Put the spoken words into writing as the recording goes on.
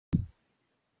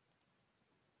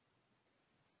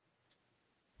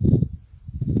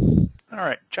All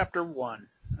right, Chapter 1.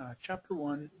 Chapter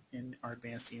 1 in our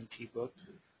Advanced EMT book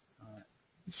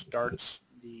starts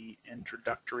the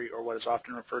introductory, or what is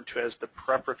often referred to as the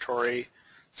preparatory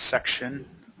section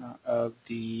of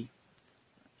the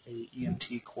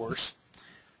AEMT course.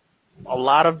 A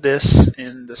lot of this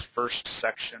in this first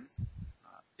section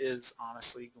is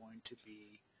honestly going to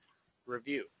be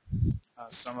review.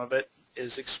 Some of it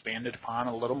is expanded upon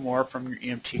a little more from your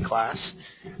EMT class,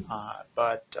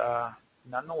 but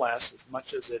nonetheless, as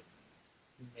much as it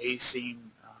may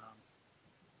seem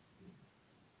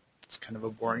it's kind of a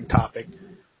boring topic,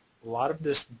 a lot of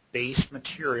this base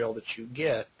material that you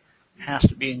get has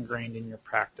to be ingrained in your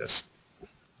practice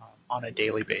on a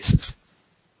daily basis.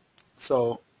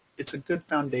 So it's a good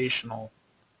foundational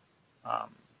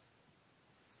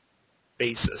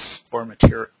basis for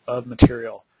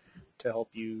material to help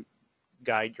you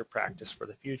guide your practice for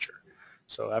the future.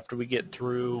 So after we get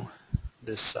through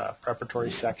this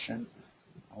preparatory section,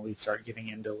 we start getting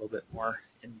into a little bit more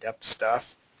in-depth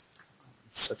stuff,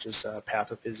 such as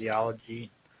pathophysiology,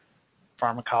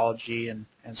 pharmacology, and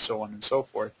so on and so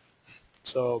forth.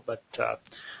 But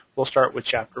we'll start with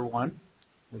Chapter 1,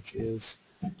 which is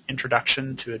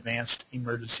Introduction to Advanced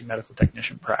Emergency Medical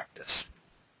Technician Practice.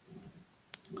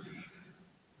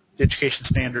 The education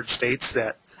standard states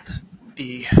that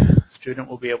the student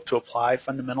will be able to apply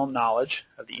fundamental knowledge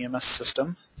of the EMS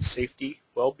system, safety,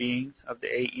 well-being of the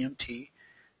AEMT,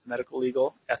 medical,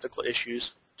 legal, ethical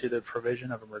issues to the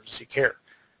provision of emergency care.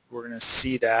 We're going to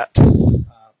see that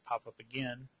pop up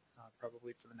again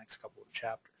probably for the next couple of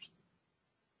chapters.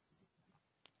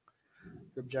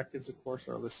 The objectives, of course,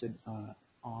 are listed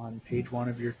on page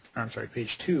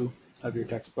 2 of your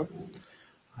textbook.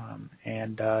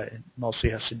 It mostly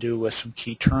has to do with some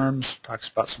key terms, talks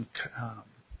about some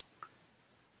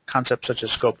concepts such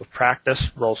as scope of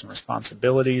practice, roles and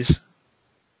responsibilities,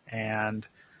 and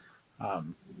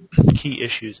key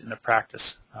issues in the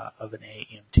practice of an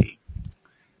AEMT.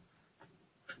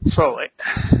 So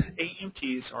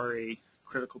AEMTs are a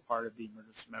critical part of the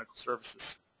emergency medical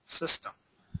services system.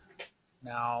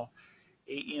 Now,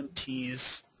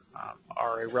 AEMTs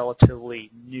are a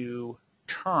relatively new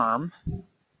term,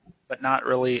 but not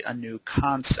really a new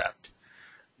concept.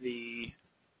 The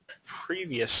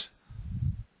previous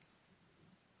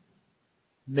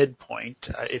midpoint,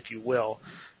 if you will,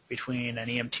 between an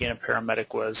EMT and a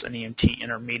paramedic was an EMT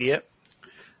intermediate.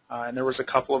 And there was a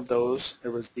couple of those.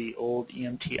 There was the old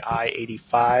EMT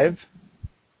I-85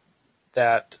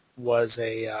 that was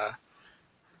a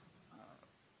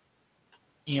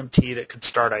EMT that could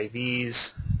start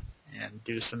IVs and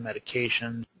do some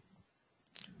medication.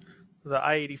 The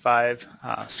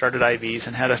I-85 started IVs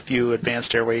and had a few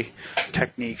advanced airway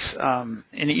techniques, and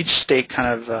each state kind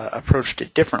of approached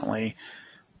it differently,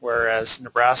 whereas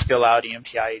Nebraska allowed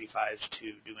EMT I-85s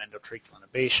to do endotracheal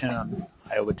intubation,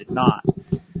 Iowa did not.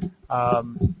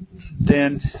 And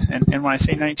when I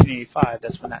say 1985,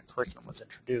 that's when that curriculum was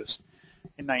introduced.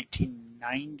 In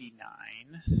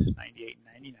 1999, 98 and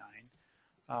 99,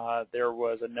 there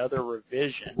was another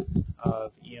revision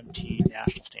of EMT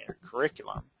National Standard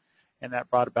Curriculum, and that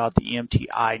brought about the EMT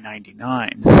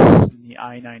I-99. And the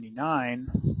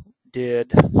I-99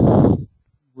 did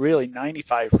really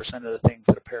 95% of the things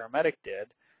that a paramedic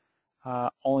did,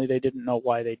 only they didn't know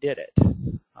why they did it.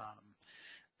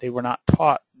 They were not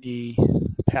taught the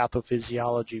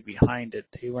pathophysiology behind it.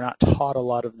 They were not taught a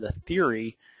lot of the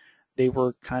theory. They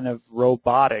were kind of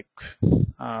robotic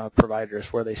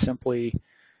providers where they simply,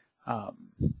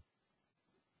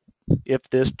 if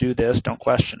this, do this, don't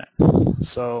question it.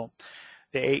 So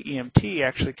the AEMT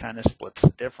actually kind of splits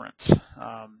the difference.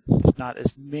 Not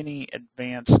as many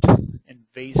advanced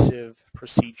invasive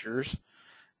procedures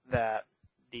that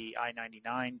the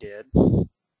I-99 did,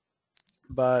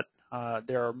 but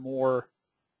there are more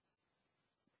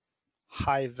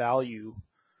high-value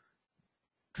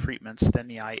treatments than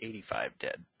the I-85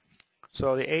 did.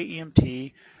 So the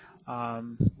AEMT,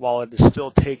 while it is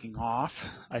still taking off,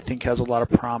 I think has a lot of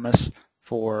promise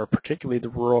for particularly the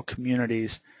rural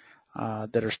communities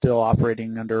that are still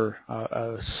operating under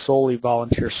a solely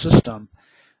volunteer system,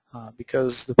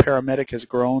 because the paramedic has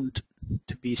grown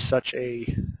to be such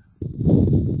a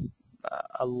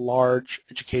large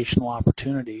educational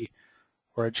opportunity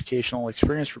or educational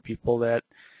experience for people that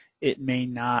it may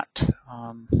not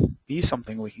be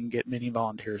something we can get many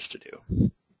volunteers to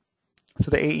do. So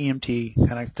the AEMT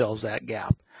kind of fills that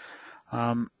gap.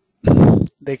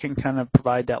 They can kind of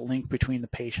provide that link between the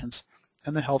patients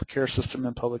and the healthcare system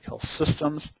and public health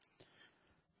systems.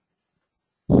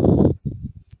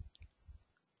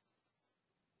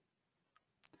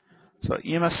 So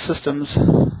EMS systems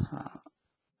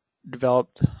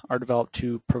are developed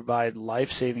to provide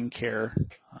life-saving care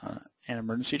and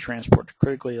emergency transport to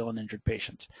critically ill and injured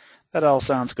patients. That all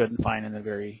sounds good and fine in the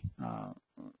very,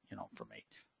 from a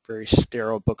very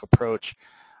sterile book approach.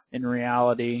 In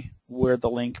reality, we're the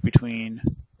link between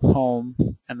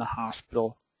home and the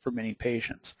hospital for many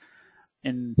patients.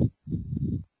 In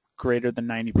greater than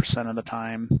 90% of the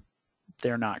time,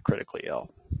 they're not critically ill,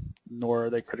 nor are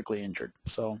they critically injured.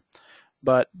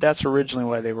 But that's originally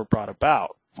why they were brought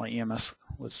about. Why EMS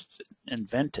was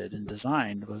invented and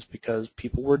designed was because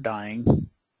people were dying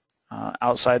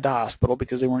outside the hospital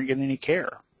because they weren't getting any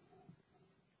care.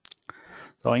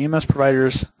 So EMS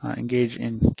providers engage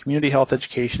in community health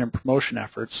education and promotion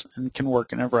efforts and can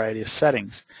work in a variety of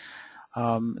settings.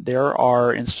 There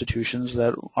are institutions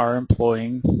that are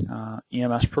employing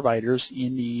EMS providers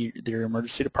in their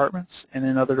emergency departments and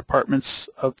in other departments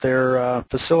of their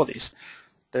facilities.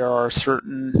 There are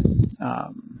certain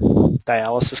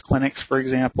dialysis clinics, for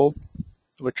example,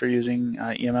 which are using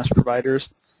EMS providers.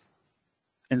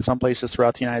 In some places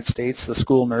throughout the United States, the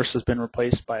school nurse has been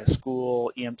replaced by a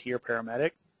school EMT or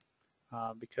paramedic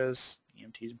because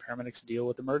EMTs and paramedics deal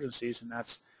with emergencies, and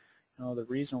that's the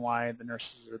reason why the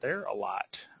nurses are there a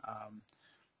lot.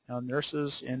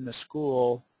 Nurses in the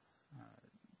school,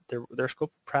 their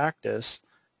scope of practice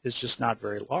is just not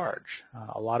very large.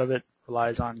 A lot of it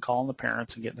relies on calling the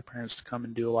parents and getting the parents to come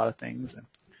and do a lot of things, and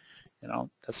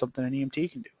that's something an EMT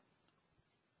can do.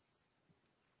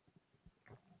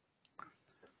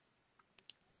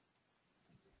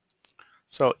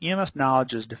 So EMS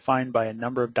knowledge is defined by a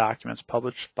number of documents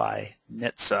published by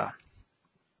NHTSA.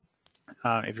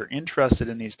 If you're interested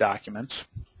in these documents,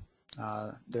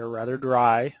 they're rather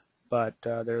dry, but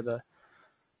they're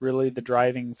really the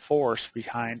driving force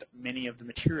behind many of the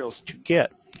materials that you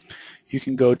get. You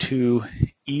can go to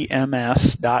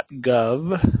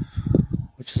ems.gov,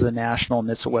 which is the national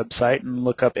NHTSA website, and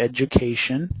look up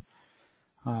education.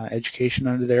 Education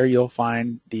under there, you'll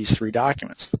find these three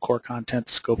documents: the core content,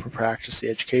 the scope of practice, the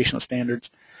educational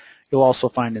standards. You'll also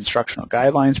find instructional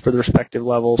guidelines for the respective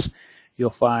levels.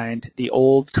 You'll find the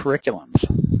old curriculums.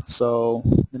 So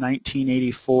the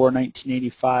 1984,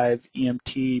 1985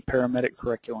 EMT paramedic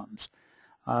curriculums.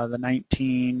 The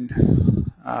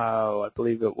I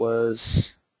believe it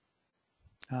was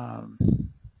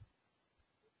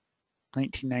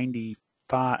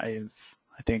 1995,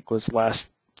 I think, was the last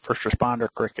first responder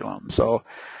curriculum. So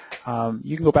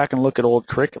you can go back and look at old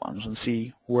curriculums and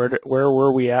see where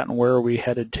were we at and where are we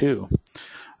headed to.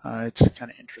 It's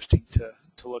kind of interesting to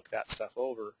look that stuff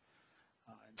over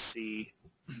and see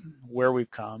where we've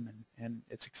come, and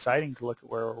it's exciting to look at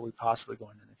where we possibly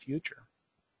going in the future.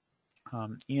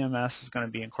 EMS is going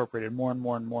to be incorporated more and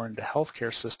more and more into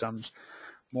healthcare systems,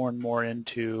 more and more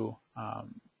into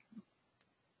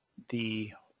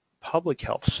the public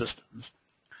health systems.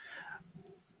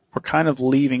 We're kind of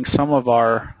leaving some of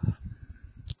our,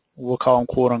 we'll call them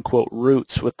quote-unquote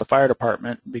roots with the fire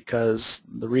department, because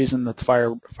the reason that the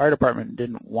fire department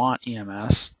didn't want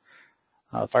EMS,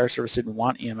 the fire service didn't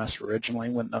want EMS originally,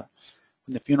 when the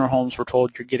funeral homes were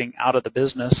told you're getting out of the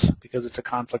business because it's a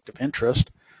conflict of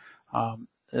interest.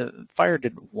 The fire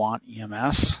didn't want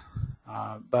EMS,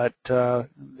 but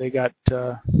they got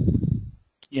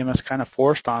EMS kind of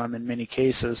forced on them in many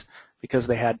cases because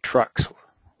they had trucks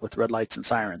with red lights and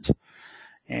sirens,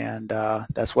 and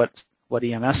that's what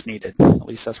EMS needed. At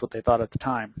least that's what they thought at the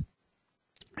time.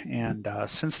 And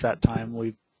since that time,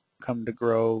 we've come to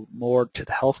grow more to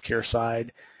the healthcare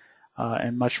side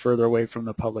and much further away from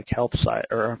the public health side,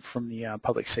 or from the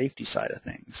public safety side of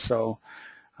things. So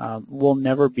we'll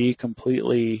never be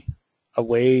completely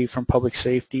away from public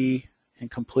safety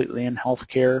and completely in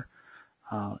healthcare.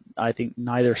 I think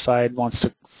neither side wants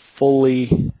to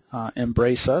fully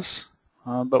embrace us,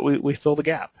 but we fill the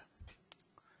gap.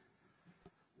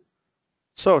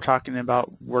 So talking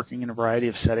about working in a variety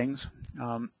of settings,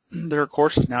 there are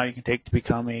courses now you can take to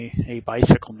become a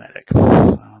bicycle medic.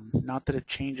 Not that it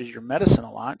changes your medicine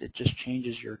a lot, it just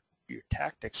changes your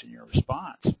tactics and your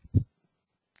response.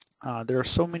 There are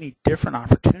so many different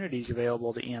opportunities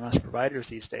available to EMS providers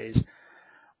these days,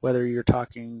 whether you're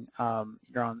talking,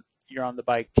 you're on the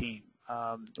bike team.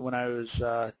 When I was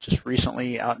just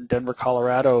recently out in Denver,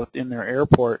 Colorado, in their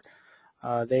airport,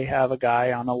 they have a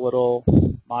guy on a little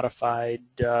modified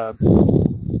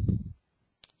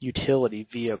utility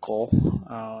vehicle,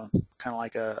 kind of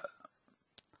like a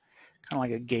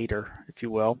gator, if you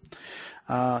will,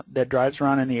 that drives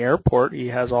around in the airport. He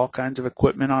has all kinds of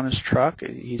equipment on his truck.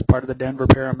 He's part of the Denver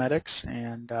paramedics,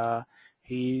 and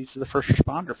he's the first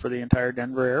responder for the entire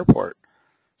Denver airport.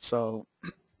 So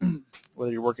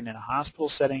whether you're working in a hospital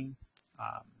setting,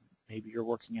 maybe you're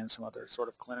working in some other sort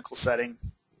of clinical setting,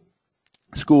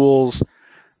 schools,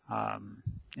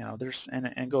 there's and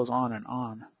it goes on and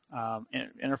on.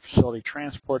 Interfacility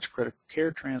transports, critical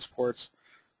care transports,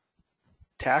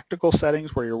 tactical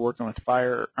settings where you're working with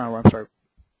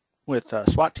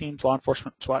SWAT teams, law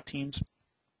enforcement SWAT teams,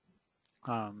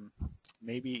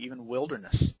 maybe even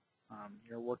wilderness.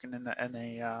 You're working in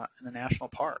a national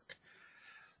park.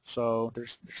 So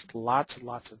there's lots and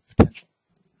lots of potential.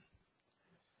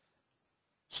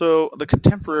 So the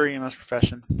contemporary EMS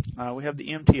profession, we have the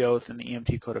EMT oath and the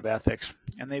EMT code of ethics,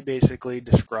 and they basically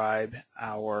describe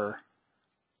our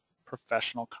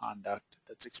professional conduct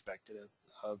that's expected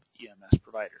of EMS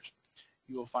providers.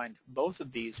 You will find both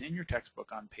of these in your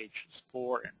textbook on pages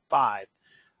 4 and 5,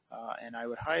 and I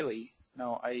would highly,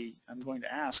 I'm going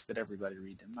to ask that everybody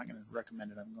read them. I'm not going to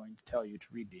recommend it. I'm going to tell you to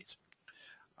read these.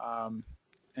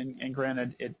 And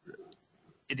granted,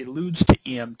 it alludes to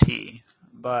EMT,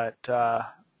 but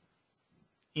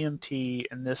EMT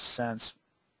in this sense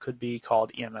could be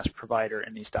called EMS provider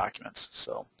in these documents.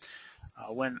 So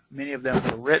when many of them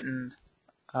were written,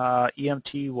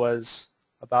 EMT was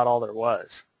about all there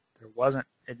was. There wasn't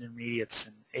intermediates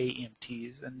and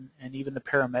AEMTs, and even the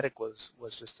paramedic was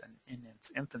just in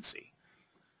its infancy.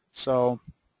 So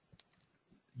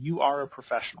you are a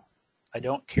professional. I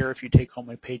don't care if you take home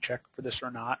a paycheck for this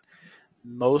or not.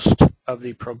 Most of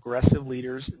the progressive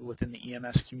leaders within the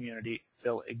EMS community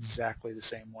feel exactly the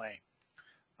same way.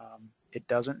 It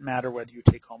doesn't matter whether you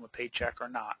take home a paycheck or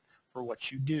not. For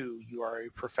what you do, you are a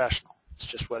professional. It's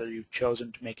just whether you've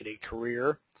chosen to make it a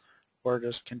career or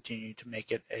just continue to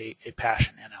make it a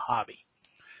passion and a hobby.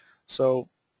 So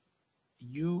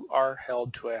you are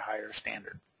held to a higher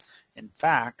standard. In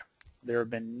fact, there have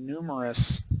been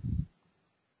numerous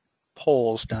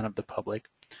polls done of the public,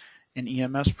 and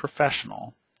EMS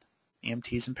professional,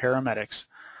 EMTs and paramedics,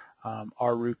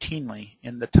 are routinely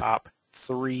in the top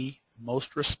 3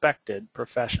 most respected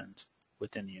professions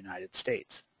within the United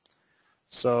States.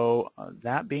 So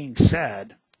that being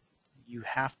said, you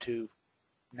have to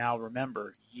now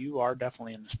remember you are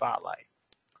definitely in the spotlight.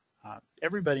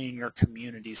 Everybody in your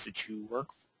communities that you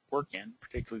work in,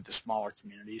 particularly the smaller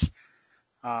communities,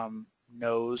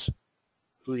 knows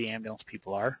who the ambulance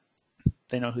people are.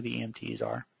 They know who the EMTs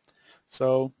are.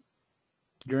 So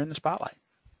you're in the spotlight.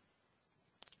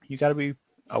 You got to be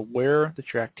aware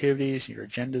that your activities, your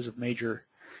agendas of major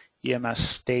EMS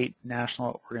state,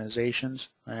 national organizations,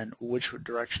 and which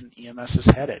direction EMS is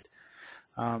headed.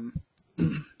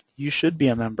 You should be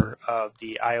a member of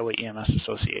the Iowa EMS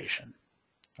Association,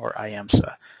 or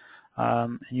IEMSA,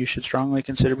 and you should strongly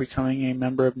consider becoming a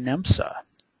member of NEMSA.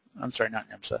 I'm sorry, not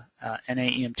NEMSA,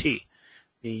 NAEMT,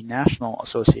 the National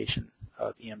Association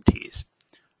of EMTs.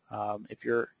 If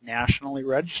you're nationally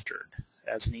registered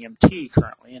as an EMT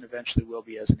currently, and eventually will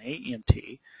be as an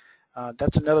AEMT,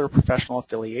 that's another professional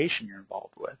affiliation you're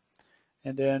involved with.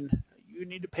 And then you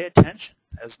need to pay attention.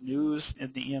 As news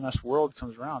in the EMS world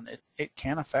comes around, it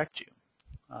can affect you.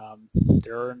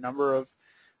 There are a number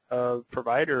of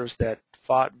providers that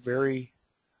fought very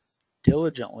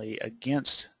diligently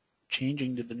against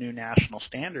changing to the new national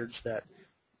standards that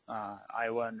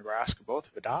Iowa and Nebraska both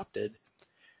have adopted,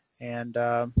 and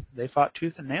they fought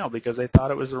tooth and nail because they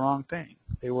thought it was the wrong thing.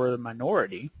 They were the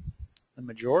minority. The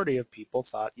majority of people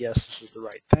thought, yes, this is the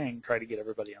right thing, try to get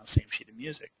everybody on the same sheet of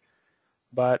music.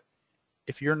 But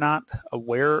if you're not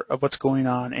aware of what's going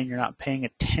on and you're not paying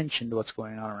attention to what's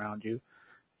going on around you,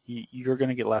 you're going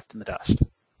to get left in the dust.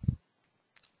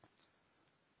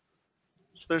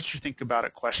 So there's your think about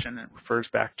it question. It refers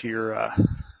back to your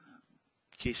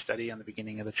case study on the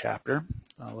beginning of the chapter.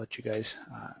 I'll let you guys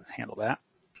handle that.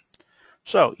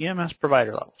 So EMS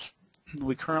provider levels.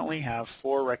 We currently have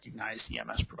 4 recognized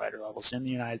EMS provider levels in the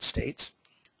United States.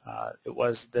 It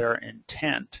was their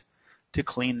intent to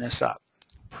clean this up.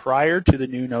 Prior to the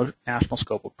new National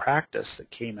Scope of Practice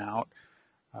that came out,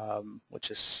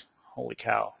 which is, holy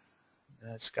cow,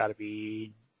 that's got to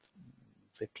be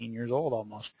 15 years old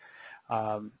almost,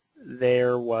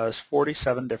 there was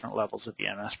 47 different levels of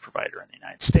EMS provider in the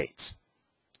United States.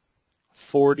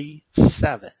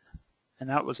 47. And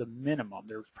that was a minimum.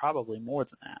 There was probably more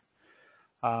than that.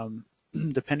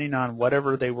 Depending on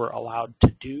whatever they were allowed to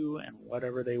do and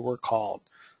whatever they were called.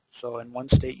 So in one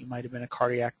state you might have been a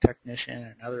cardiac technician,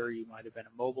 in another you might have been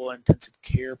a mobile intensive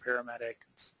care paramedic,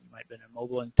 you might have been a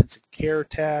mobile intensive care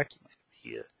tech, you might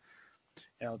be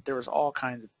there was all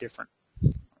kinds of different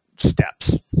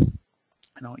steps.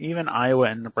 Even Iowa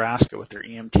and Nebraska with their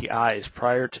EMTIs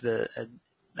prior to the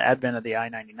advent of the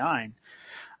I-99,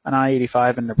 an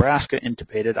I-85 in Nebraska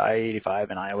intubated,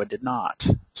 I-85 in Iowa did not.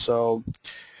 So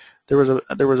there was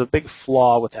a big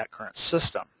flaw with that current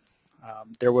system.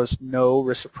 There was no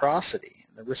reciprocity.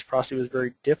 The reciprocity was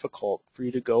very difficult for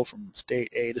you to go from state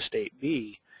A to state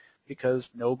B because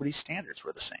nobody's standards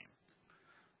were the same.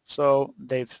 So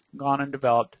they've gone and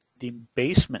developed the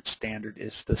basement standard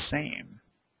is the same.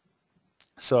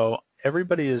 So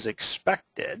everybody is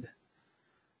expected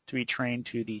to be trained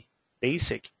to the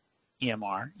basic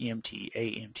EMR, EMT,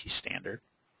 AEMT standard,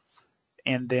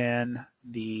 and then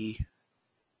the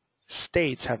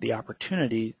states have the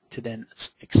opportunity to then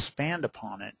expand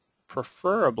upon it,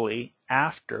 preferably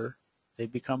after they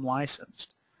become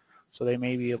licensed. So they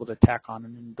may be able to tack on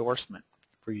an endorsement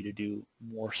for you to do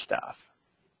more stuff.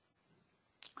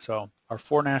 So our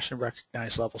 4 nationally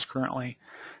recognized levels currently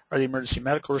are the emergency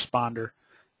medical responder,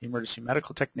 the emergency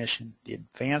medical technician, the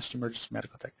advanced emergency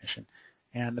medical technician,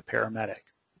 and the paramedic.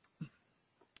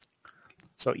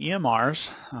 So EMRs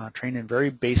train in very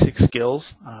basic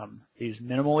skills. They use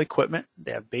minimal equipment.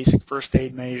 They have basic first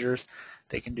aid measures.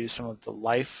 They can do some of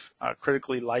the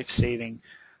critically life-saving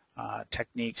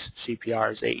techniques,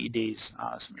 CPRs,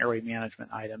 AEDs, some airway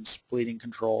management items, bleeding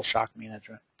control, shock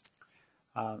management.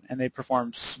 And they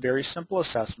perform very simple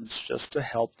assessments just to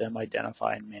help them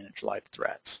identify and manage life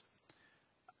threats.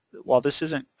 While this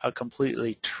isn't a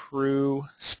completely true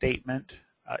statement,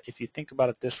 if you think about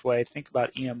it this way, think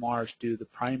about EMRs do the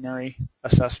primary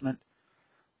assessment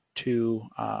to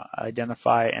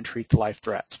identify and treat the life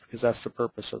threats, because that's the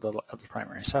purpose of the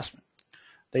primary assessment.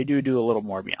 They do a little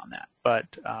more beyond that,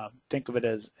 but think of it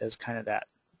as kind of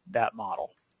that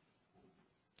model.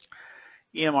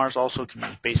 EMRs also can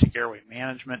use basic airway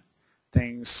management,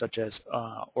 things such as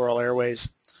oral airways.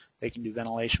 They can do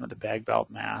ventilation with a bag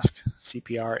valve mask,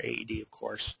 CPR, AED, of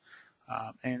course,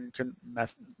 and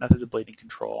methods of bleeding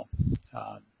control.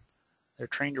 They're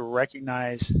trained to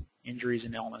recognize injuries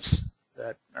and illness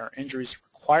that are injuries that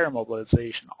require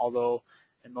mobilization, although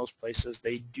in most places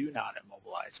they do not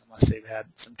immobilize unless they've had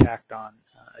some tacked on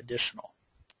additional.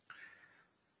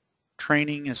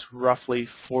 Training is roughly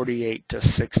 48 to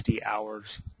 60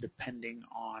 hours depending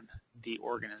on the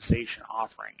organization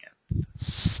offering it.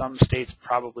 Some states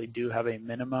probably do have a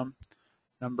minimum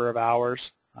number of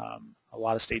hours. A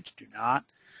lot of states do not.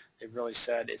 They've really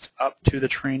said it's up to the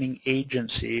training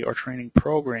agency or training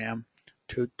program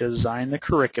to design the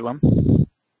curriculum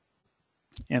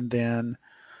and then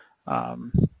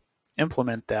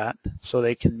implement that so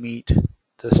they can meet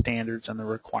the standards and the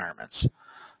requirements.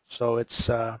 So it's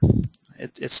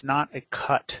not a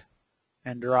cut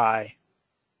and dry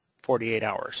 48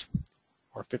 hours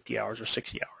or 50 hours or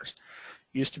 60 hours.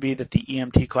 It used to be that the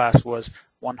EMT class was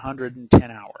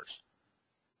 110 hours,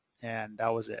 and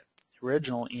that was it. The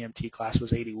original EMT class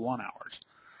was 81 hours,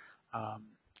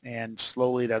 and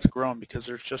slowly that's grown because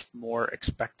there's just more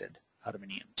expected out of an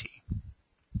EMT.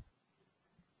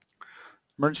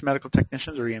 Emergency medical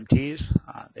technicians, or EMTs,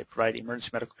 they provide emergency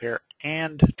medical care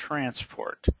and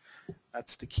transport.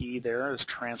 That's the key there, is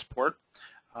transport.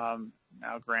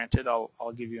 Now granted,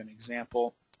 I'll give you an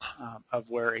example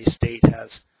of where a state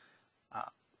has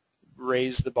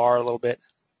raised the bar a little bit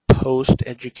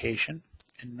post-education.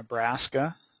 In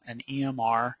Nebraska, an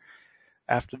EMR,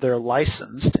 after they're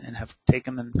licensed and have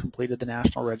taken and completed the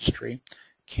National Registry,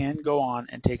 can go on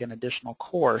and take an additional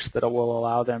course that will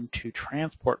allow them to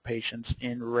transport patients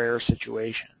in rare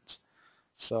situations.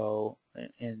 So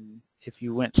if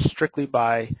you went strictly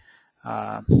by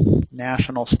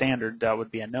national standard, that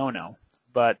would be a no-no.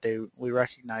 But we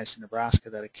recognize in Nebraska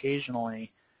that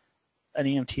occasionally an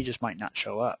EMT just might not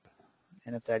show up.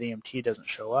 And if that EMT doesn't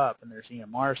show up and there's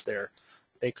EMRs there,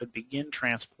 they could begin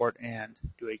transport and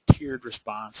do a tiered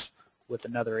response with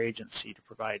another agency to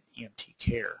provide EMT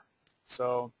care.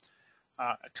 So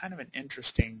kind of an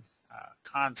interesting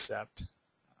concept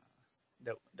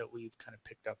that we've kind of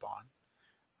picked up on.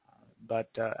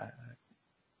 But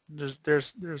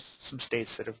there's some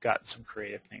states that have gotten some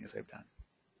creative things they've done.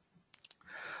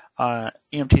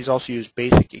 EMTs also use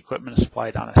basic equipment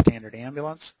supplied on a standard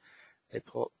ambulance. They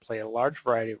play a large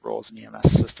variety of roles in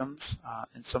EMS systems.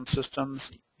 In some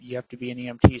systems, you have to be an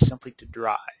EMT simply to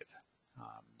drive.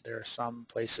 There are some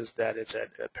places that it's a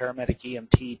paramedic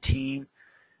EMT team.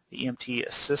 The EMT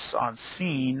assists on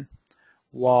scene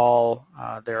while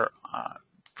they're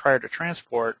prior to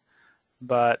transport,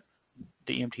 but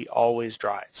the EMT always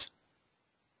drives.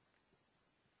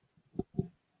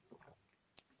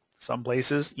 Some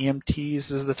places,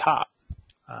 EMTs is the top.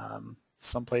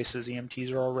 Some places,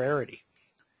 EMTs are a rarity.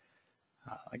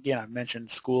 Again, I've mentioned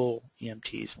school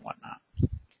EMTs and whatnot.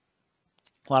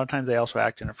 A lot of times they also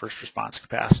act in a first response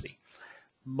capacity.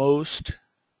 Most,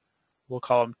 we'll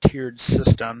call them tiered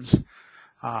systems,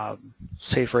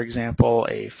 say for example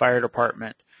a fire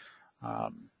department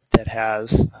that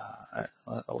has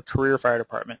a career fire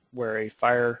department where a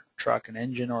fire truck, an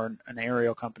engine, or an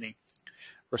aerial company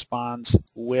responds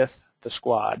with the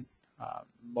squad.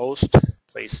 Most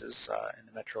places in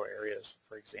the metro areas,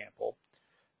 for example,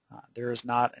 there is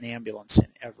not an ambulance in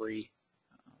every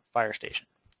fire station.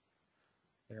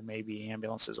 There may be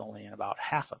ambulances only in about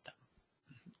half of them.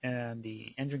 And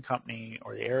the engine company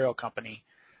or the aerial company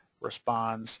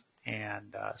responds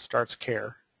and starts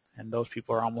care, and those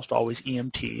people are almost always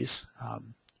EMTs.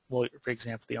 Well, for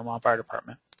example, the Omaha Fire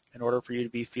Department. In order for you to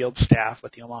be field staff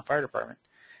with the Omaha Fire Department,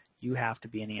 you have to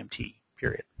be an EMT,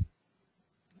 period.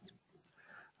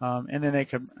 And then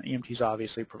EMTs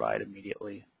obviously provide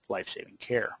immediately life-saving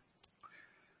care.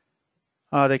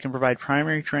 They can provide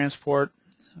primary transport.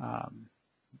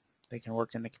 They can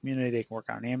work in the community. They can work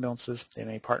on ambulances. They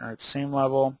may partner at the same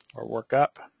level or work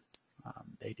up.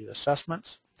 They do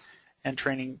assessments, and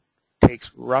training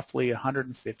takes roughly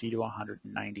 150 to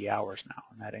 190 hours now,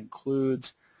 and that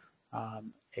includes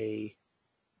a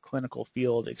clinical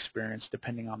field experience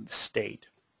depending on the state.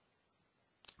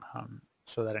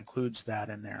 So that includes that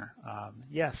in there.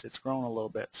 Yes, it's grown a little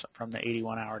bit from the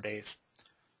 81-hour days.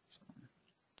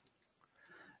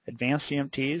 Advanced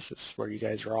EMTs, this is where you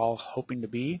guys are all hoping to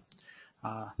be.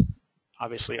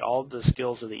 Obviously, all of the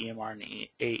skills of the EMR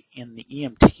in the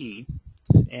EMT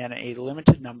and a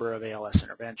limited number of ALS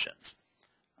interventions,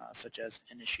 such as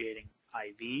initiating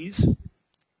IVs,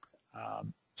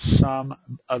 some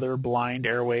other blind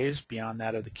airways beyond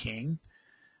that of the King.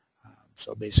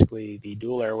 So basically the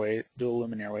dual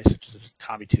lumen airways, such as a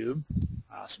combi tube,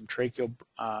 some tracheal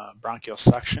bronchial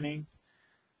suctioning,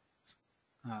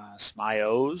 some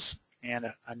IOs,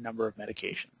 and a number of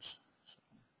medications.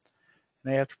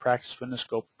 And they have to practice within the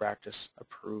scope of practice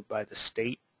approved by the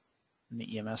state and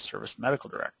the EMS service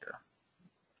medical director.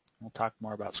 We'll talk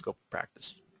more about scope of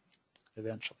practice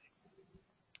eventually.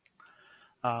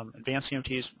 Advanced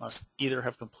EMTs must either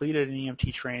have completed an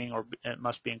EMT training or it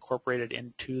must be incorporated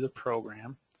into the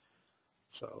program.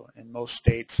 So in most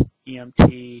states,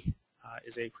 EMT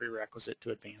is a prerequisite to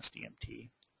advanced EMT.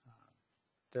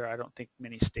 I don't think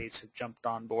many states have jumped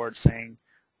on board saying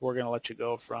we're going to let you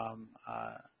go from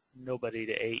nobody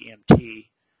to AEMT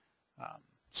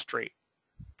straight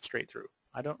through.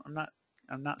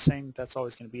 I'm not saying that's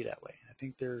always going to be that way. I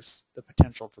think there's the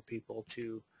potential for people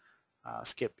to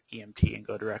skip EMT and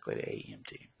go directly to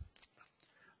AEMT.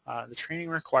 The training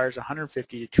requires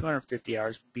 150 to 250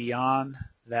 hours beyond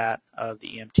that of the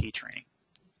EMT training.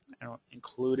 And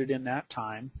included in that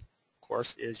time, of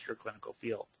course, is your clinical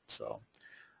field. So,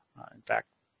 in fact,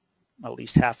 at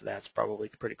least half of that's probably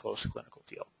pretty close to clinical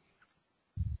field.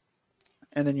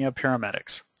 And then you have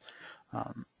paramedics.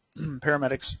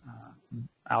 Paramedics,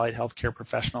 allied healthcare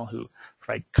professional who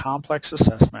provide complex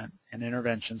assessment and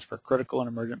interventions for critical and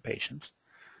emergent patients.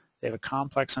 They have a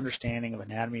complex understanding of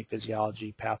anatomy,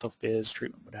 physiology, pathophys,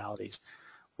 treatment modalities.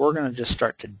 We're going to just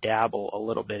start to dabble a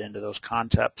little bit into those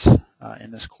concepts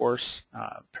in this course.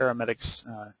 Paramedics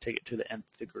take it to the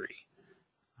nth degree.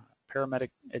 Paramedic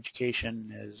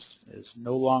education is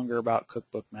no longer about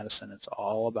cookbook medicine. It's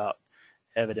all about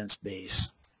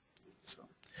evidence-based.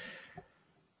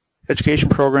 Education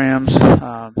programs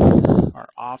are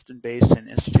often based in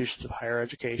institutions of higher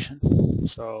education.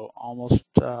 So almost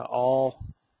all,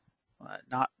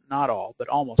 not all, but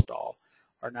almost all,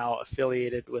 are now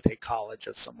affiliated with a college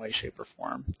of some way, shape, or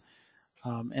form.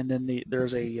 And then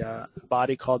there's a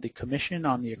body called the Commission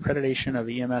on the Accreditation of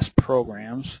EMS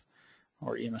Programs,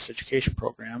 or EMS education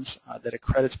programs, that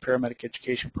accredits paramedic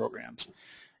education programs.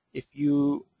 If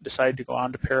you decide to go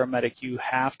on to paramedic, you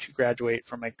have to graduate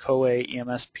from a COA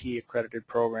EMSP accredited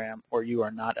program, or you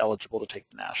are not eligible to take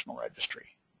the national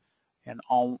registry.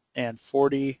 And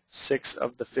 46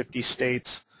 of the 50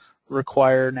 states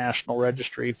require national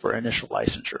registry for initial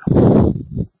licensure.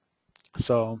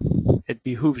 So it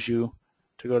behooves you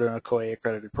to go to a COA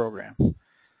accredited program.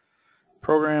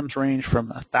 Programs range from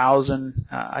 1,000,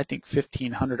 I think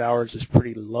 1,500 hours is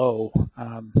pretty low,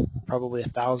 probably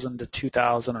 1,000 to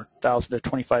 2,000 or 1,000 to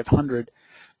 2,500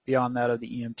 beyond that of the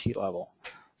EMT level.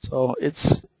 So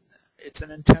it's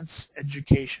an intense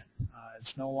education.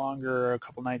 It's no longer a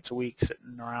couple nights a week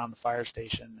sitting around the fire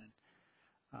station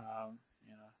and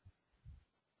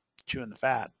chewing the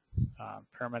fat.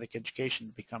 Paramedic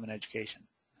education become an education,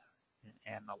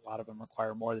 and a lot of them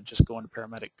require more than just going to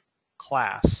paramedic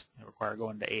class. They require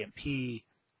going to A&P,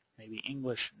 maybe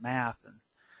English, math,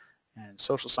 and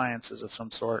social sciences of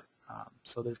some sort.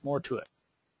 So there's more to it.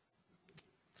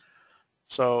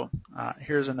 So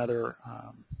here's another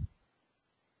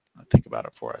think about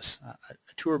it for us.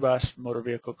 A tour bus motor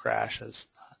vehicle crash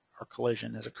or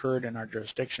collision has occurred in our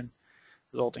jurisdiction.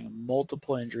 resulting in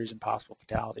multiple injuries and possible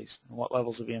fatalities, and what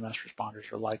levels of EMS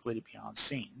responders are likely to be on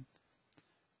scene.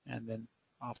 And then,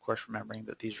 of course, remembering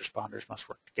that these responders must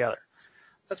work together.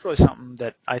 That's really something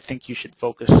that I think you should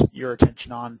focus your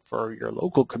attention on for your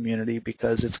local community,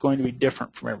 because it's going to be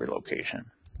different from every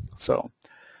location. So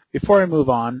before I move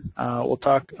on, we'll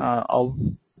talk. I'll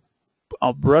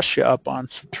brush you up on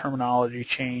some terminology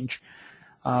change.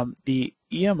 The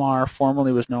EMR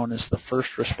formerly was known as the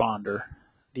first responder.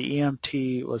 The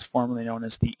EMT was formerly known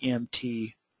as the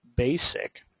EMT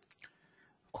basic.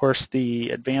 Of course, the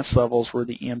advanced levels were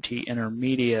the EMT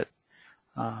intermediate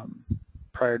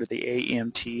prior to the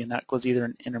AEMT, and that was either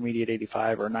an intermediate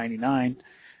 85 or 99.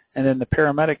 And then the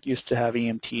paramedic used to have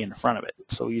EMT in front of it,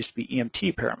 so it used to be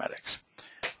EMT paramedics.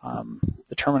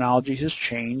 The terminology has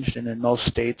changed, and in most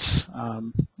states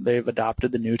they've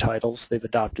adopted the new titles, they've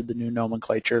adopted the new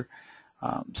nomenclature.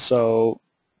 So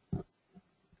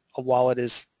while it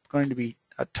is going to be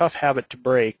a tough habit to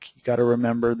break, you got to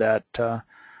remember that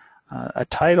a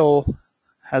title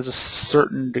has a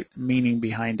certain meaning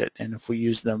behind it, and if we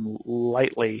use them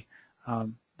lightly,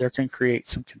 there can create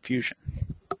some confusion.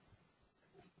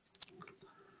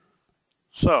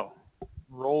 So,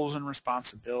 roles and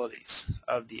responsibilities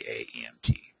of the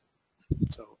AEMT.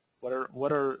 So,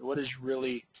 what is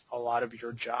really a lot of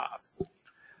your job?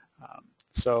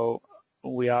 So,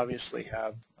 we obviously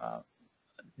have a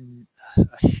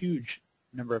huge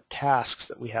number of tasks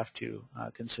that we have to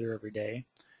consider every day.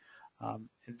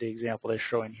 The example they're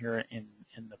showing here in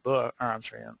the book, or I'm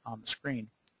sorry, on the screen,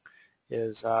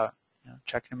 is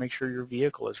checking to make sure your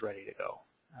vehicle is ready to go,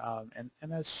 and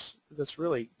that's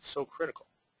really so critical,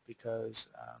 because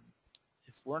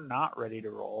if we're not ready to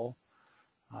roll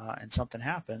and something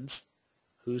happens,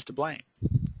 who's to blame?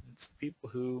 It's the people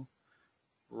who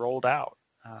rolled out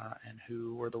and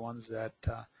who were the ones that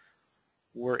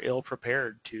were ill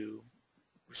prepared to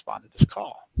respond to this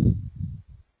call.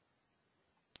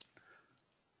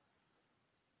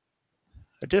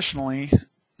 Additionally,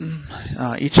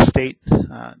 each state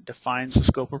defines the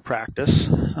scope of practice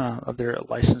of their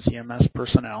licensed EMS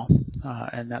personnel,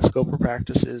 and that scope of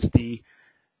practice is the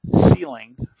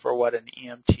ceiling for what an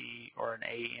EMT or an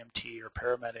AEMT or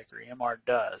paramedic or EMR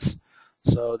does,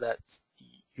 so that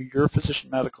your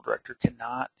physician medical director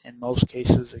cannot, in most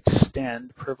cases,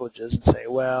 extend privileges and say,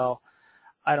 well,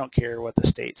 I don't care what the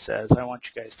state says, I want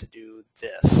you guys to do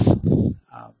this,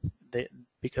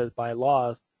 because by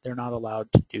law, they're not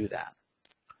allowed to do that.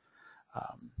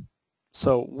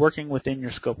 So working within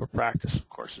your scope of practice, of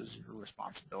course, is your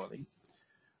responsibility.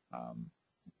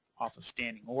 Off of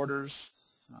standing orders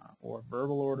or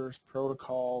verbal orders,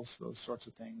 protocols, those sorts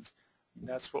of things,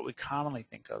 that's what we commonly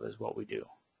think of as what we do.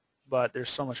 But there's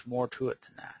so much more to it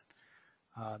than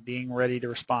that. Being ready to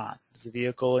respond. Is the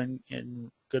vehicle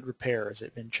in good repair? Has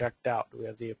it been checked out? Do we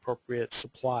have the appropriate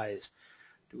supplies?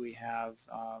 Do we have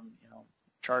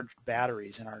charged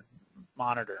batteries in our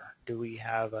monitor? Do we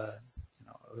have a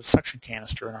suction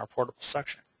canister in our portable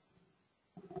suction?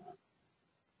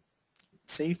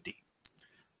 Safety.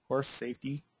 Of course,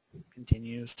 safety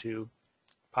continues to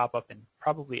pop up in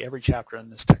probably every chapter in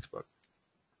this textbook.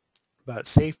 But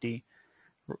safety,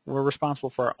 we're responsible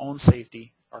for our own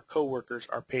safety, our coworkers,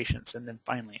 our patients, and then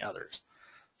finally others.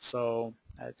 So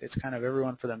it's kind of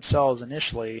everyone for themselves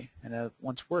initially, and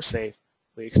once we're safe,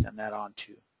 we extend that on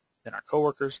to then our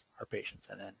coworkers, our patients,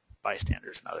 and then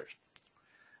bystanders and others.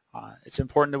 It's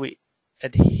important that we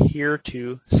adhere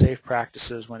to safe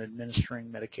practices when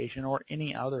administering medication or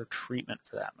any other treatment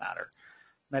for that matter.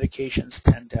 Medications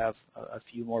tend to have a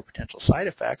few more potential side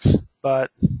effects,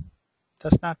 but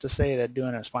that's not to say that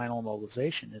doing a spinal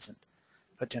immobilization isn't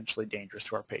potentially dangerous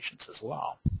to our patients as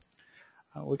well.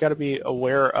 We've got to be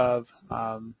aware of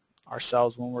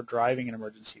ourselves when we're driving an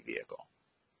emergency vehicle.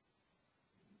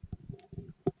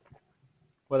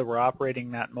 Whether we're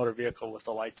operating that motor vehicle with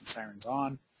the lights and sirens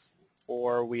on,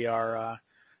 or we are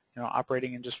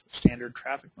operating in just standard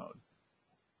traffic mode.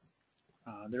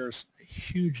 There's a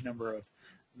huge number of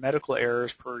medical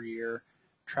errors per year,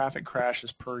 traffic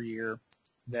crashes per year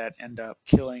that end up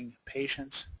killing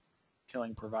patients,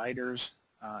 killing providers,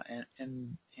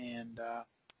 and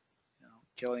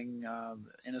killing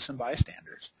innocent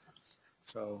bystanders.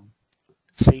 So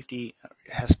safety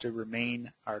has to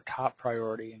remain our top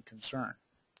priority and concern.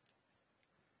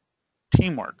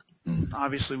 Teamwork.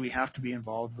 Obviously, we have to be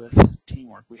involved with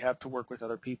teamwork. We have to work with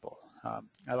other people.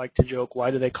 I like to joke,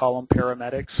 why do they call them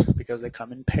paramedics? Because they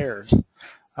come in pairs.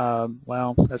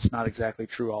 Well, that's not exactly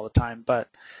true all the time, but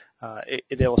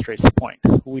it illustrates the point.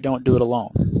 We don't do it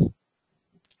alone.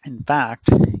 In fact,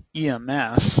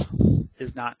 EMS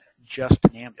is not just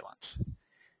an ambulance.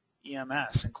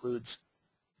 EMS includes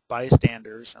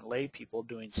bystanders and lay people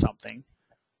doing something,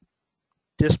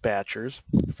 dispatchers,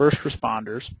 first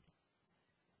responders,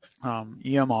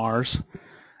 EMRs,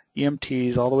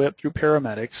 EMTs, all the way up through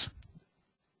paramedics,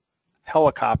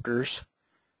 helicopters,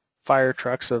 fire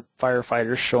trucks of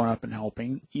firefighters showing up and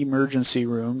helping. Emergency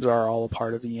rooms are all a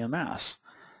part of EMS.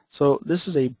 So this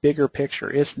is a bigger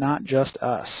picture. It's not just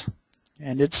us.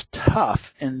 And it's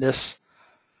tough in this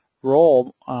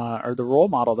role, or the role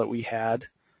model that we had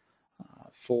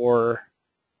for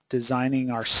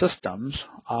designing our systems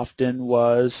often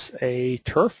was a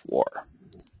turf war.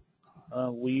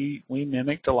 We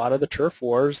mimicked a lot of the turf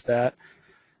wars that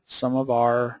some of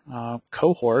our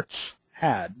cohorts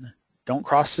had. Don't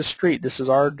cross the street. This is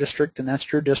our district and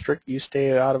that's your district. You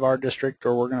stay out of our district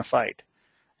or we're going to fight.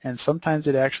 And sometimes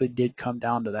it actually did come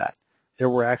down to that.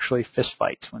 There were actually fist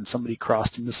fights when somebody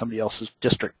crossed into somebody else's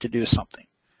district to do something.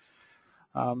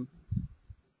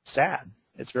 Sad.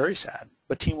 It's very sad.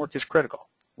 But teamwork is critical.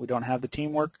 We don't have the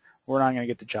teamwork, we're not going to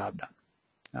get the job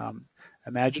done.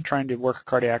 Imagine trying to work a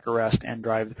cardiac arrest and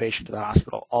drive the patient to the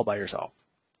hospital all by yourself.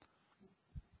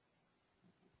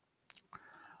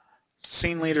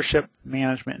 Scene leadership,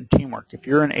 management, and teamwork. If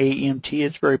you're an AEMT,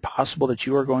 it's very possible that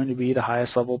you are going to be the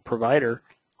highest level provider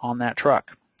on that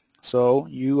truck. So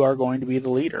you are going to be the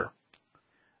leader.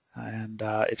 And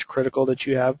it's critical that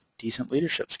you have decent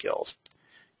leadership skills.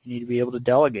 You need to be able to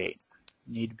delegate.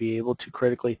 You need to be able to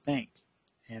critically think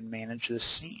and manage this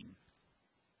scene.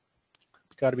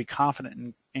 You've got to be confident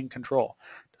and in control.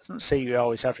 It doesn't say you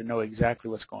always have to know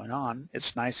exactly what's going on.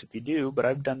 It's nice if you do, but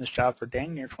I've done this job for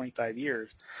dang near 25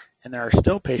 years, and there are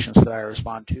still patients that I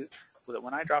respond to that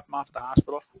when I drop them off at the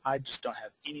hospital, I just don't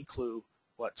have any clue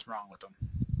what's wrong with them.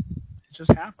 It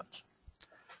just happens.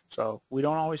 So we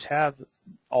don't always have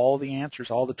all the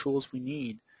answers, all the tools we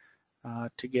need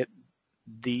to get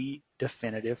the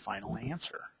definitive final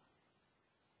answer.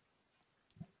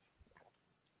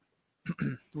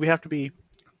 We have to be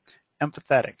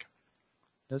empathetic.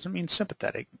 Doesn't mean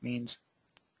sympathetic. It means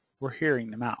we're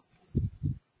hearing them out.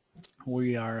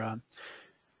 We are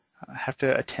have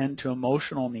to attend to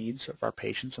emotional needs of our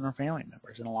patients and our family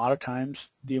members, and a lot of times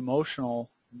the emotional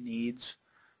needs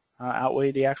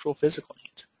outweigh the actual physical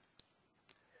needs.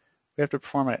 We have to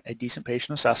perform a decent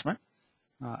patient assessment,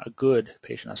 a good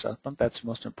patient assessment. That's the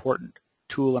most important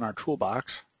tool in our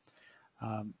toolbox.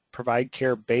 Provide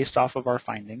care based off of our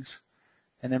findings,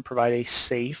 and then provide a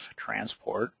safe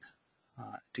transport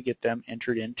to get them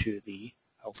entered into the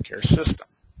healthcare system.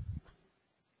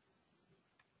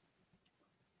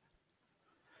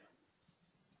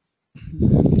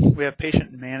 We have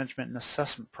patient management and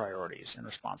assessment priorities and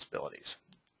responsibilities.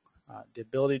 The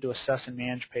ability to assess and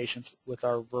manage patients with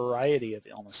our variety of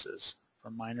illnesses,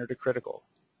 from minor to critical,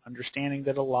 understanding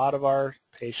that a lot of our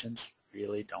patients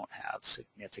really don't have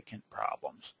significant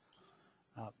problems.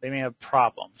 They may have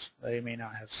problems. They may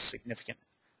not have significant,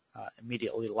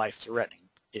 immediately life-threatening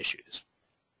issues.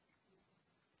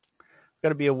 We've got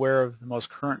to be aware of the most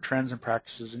current trends and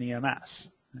practices in EMS.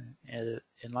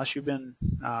 Unless you've been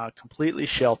completely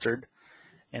sheltered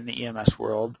in the EMS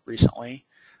world recently,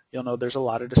 you'll know there's a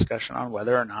lot of discussion on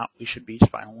whether or not we should be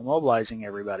spinal immobilizing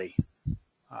everybody.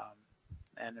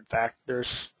 And in fact,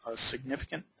 there's a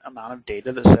significant amount of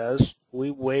data that says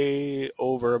we way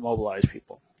over immobilize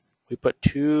people. We put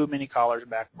too many collars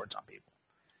and backboards on people.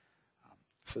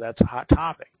 So that's a hot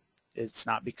topic. It's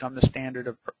not become the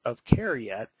standard of care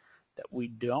yet that we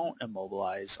don't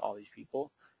immobilize all these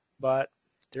people, but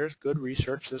there's good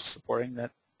research that's supporting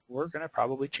that we're going to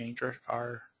probably change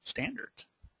our standards.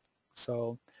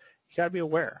 So you got to be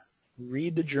aware.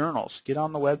 Read the journals. Get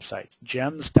on the website,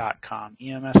 gems.com,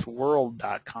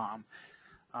 emsworld.com.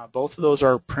 Both of those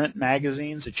are print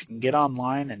magazines that you can get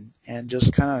online and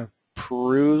just kind of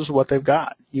peruse what they've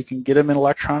got. You can get them in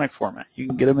electronic format. You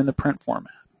can get them in the print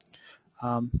format.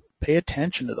 Pay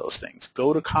attention to those things.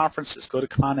 Go to conferences. Go to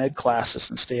Con Ed classes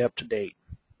and stay up to date.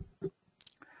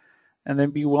 And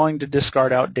then be willing to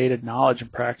discard outdated knowledge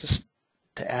and practice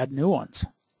to add new ones.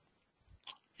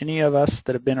 Any of us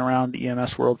that have been around the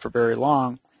EMS world for very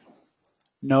long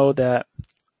know that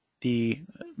the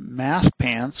mask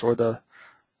pants or the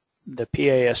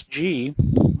PASG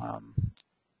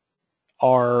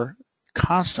are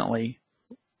constantly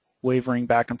wavering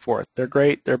back and forth. They're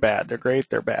great, they're bad, they're great,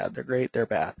 they're bad, they're great, they're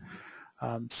bad.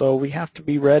 So we have to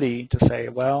be ready to say,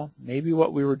 well, maybe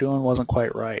what we were doing wasn't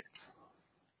quite right.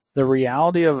 The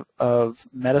reality of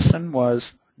medicine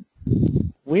was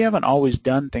we haven't always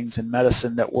done things in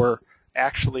medicine that were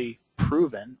actually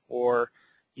proven or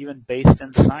even based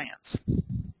in science.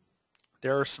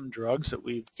 There are some drugs that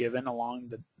we've given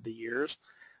along the years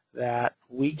that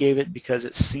we gave it because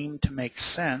it seemed to make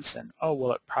sense, and oh,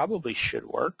 well, it probably should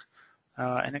work,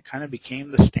 and it kind of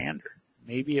became the standard.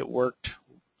 Maybe it worked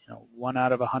 1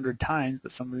 out of 100 times,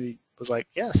 but somebody was like,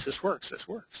 yes, this works, this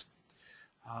works.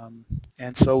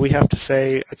 And so we have to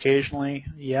say occasionally,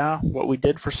 yeah, what we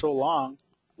did for so long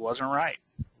wasn't right,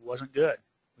 wasn't good.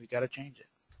 We got to change it.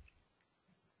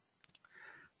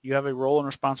 You have a role and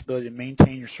responsibility to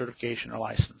maintain your certification or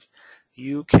license.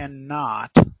 You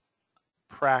cannot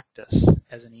practice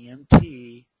as an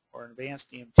EMT or an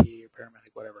advanced EMT or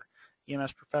paramedic, whatever,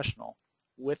 EMS professional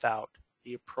without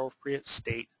the appropriate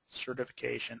state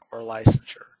certification or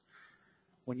licensure.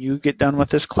 When you get done with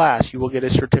this class, you will get a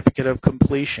certificate of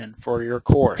completion for your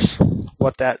course.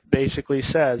 What that basically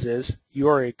says is you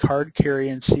are a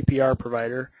card-carrying CPR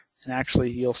provider, and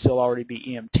actually you'll still already be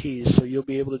EMTs, so you'll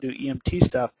be able to do EMT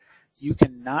stuff. You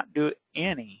cannot do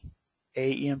any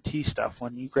AEMT stuff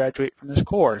when you graduate from this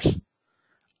course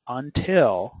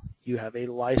until you have a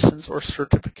license or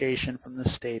certification from the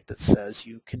state that says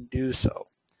you can do so.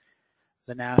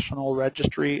 The National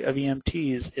Registry of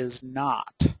EMTs is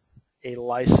not a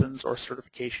license or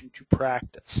certification to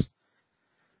practice.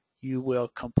 You will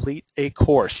complete a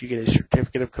course. You get a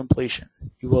certificate of completion.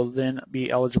 You will then be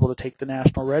eligible to take the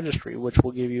National Registry, which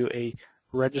will give you a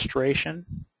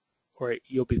registration, or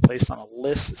you'll be placed on a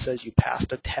list that says you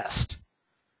passed a test.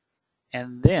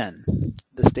 And then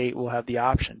the state will have the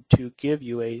option to give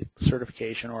you a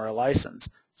certification or a license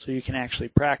so you can actually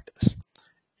practice.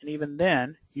 And even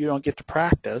then, you don't get to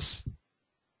practice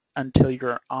until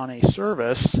you're on a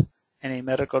service and a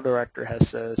medical director has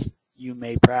says you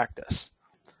may practice.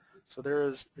 So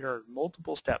there are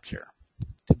multiple steps here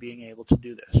to being able to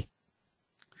do this.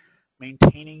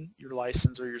 Maintaining your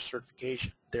license or your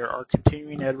certification. There are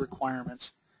continuing ed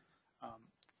requirements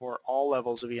for all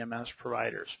levels of EMS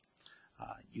providers.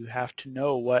 You have to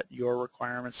know what your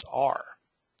requirements are.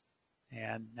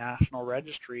 And National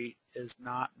Registry does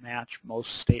not match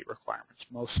most state requirements.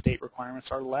 Most state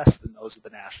requirements are less than those of the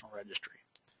National Registry.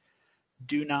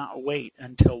 Do not wait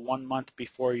until 1 month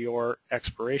before your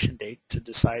expiration date to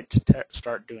decide to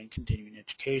start doing continuing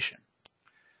education.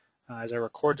 As I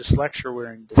record this lecture,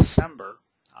 we're in December,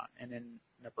 and in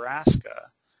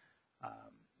Nebraska,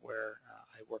 where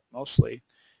I work mostly,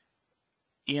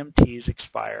 EMTs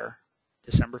expire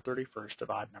December 31st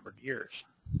of odd-numbered years.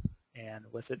 And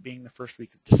with it being the first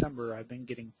week of December, I've been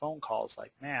getting phone calls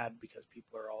like mad because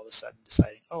people are all of a sudden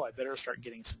deciding, oh, I better start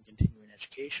getting some continuing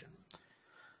education.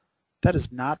 That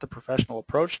is not the professional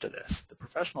approach to this. The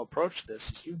professional approach to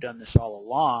this is you've done this all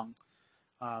along,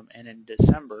 and in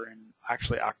December, and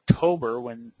actually October,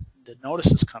 when the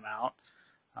notices come out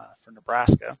for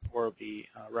Nebraska, or it'll be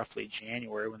roughly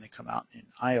January when they come out in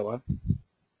Iowa,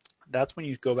 that's when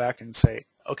you go back and say,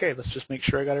 okay, let's just make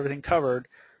sure I got everything covered,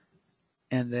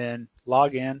 and then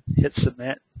log in, hit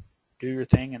submit, do your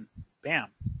thing, and bam,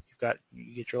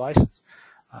 you get your license.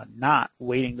 Not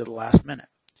waiting to the last minute.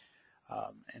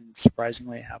 And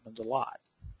surprisingly, it happens a lot.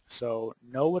 So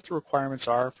know what the requirements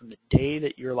are from the day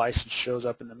that your license shows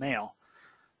up in the mail.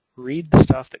 Read the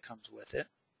stuff that comes with it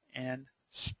and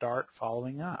start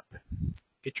following up.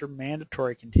 Get your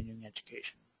mandatory continuing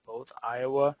education. Both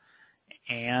Iowa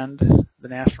and the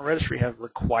National Registry have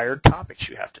required topics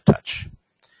you have to touch.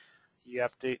 You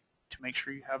have to make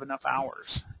sure you have enough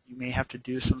hours. You may have to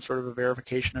do some sort of a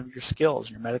verification of your skills.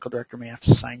 Your medical director may have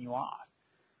to sign you off.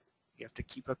 You have to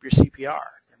keep up your CPR.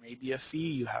 There may be a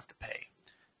fee you have to pay.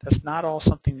 That's not all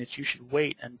something that you should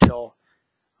wait until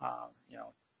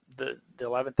the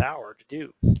 11th hour to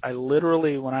do. I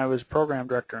literally, when I was program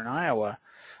director in Iowa,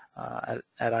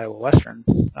 at Iowa Western,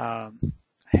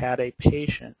 had a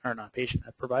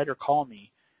provider call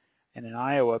me, and in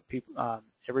Iowa,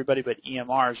 everybody but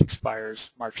EMRs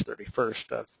expires March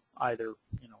 31st of either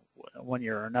 1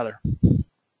 year or another.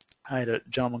 I had a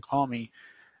gentleman call me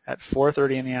at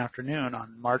 4:30 in the afternoon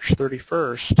on March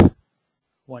 31st,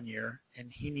 1 year,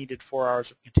 and he needed 4 hours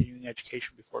of continuing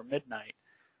education before midnight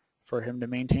for him to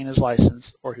maintain his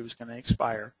license, or he was going to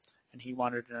expire, and he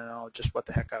wanted to know just what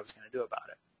the heck I was going to do about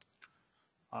it.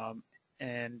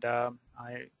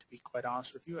 To be quite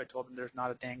honest with you, I told him there's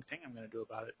not a dang thing I'm going to do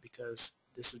about it, because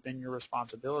this has been your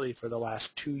responsibility for the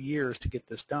last 2 years to get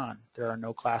this done. There are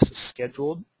no classes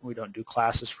scheduled. We don't do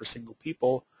classes for single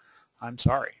people. I'm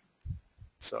sorry.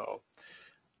 So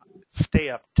stay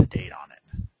up to date on it.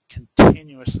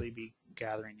 Continuously be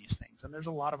gathering these things. And there's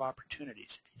a lot of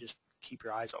opportunities if you just keep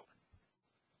your eyes open.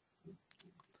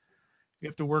 We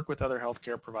have to work with other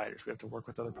healthcare providers. We have to work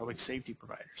with other public safety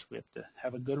providers. We have to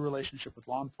have a good relationship with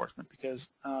law enforcement, because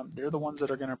they're the ones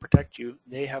that are going to protect you.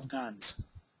 They have guns.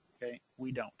 Okay,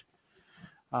 we don't.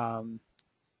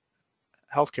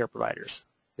 healthcare providers.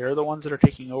 They're the ones that are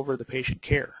taking over the patient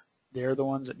care. They're the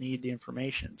ones that need the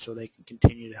information so they can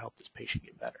continue to help this patient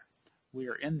get better. We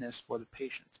are in this for the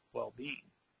patient's well-being,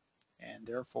 and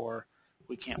therefore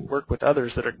we can't work with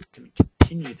others that are going to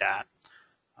continue that.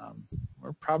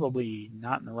 We're probably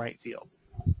not in the right field.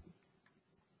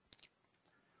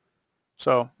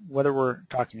 So whether we're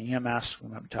talking EMS, we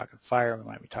might be talking fire, we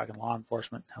might be talking law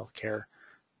enforcement, healthcare,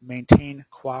 maintain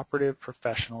cooperative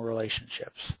professional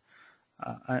relationships.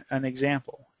 An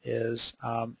example is,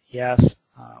 yes,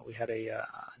 we had I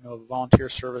know a volunteer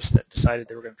service that decided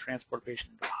they were going to transport a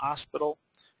patient to a hospital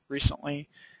recently.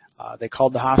 They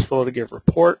called the hospital to give a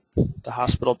report. The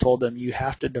hospital told them, you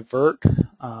have to divert.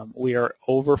 We are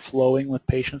overflowing with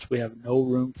patients. We have no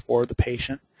room for the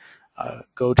patient.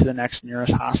 Go to the next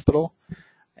nearest hospital.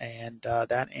 And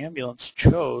that ambulance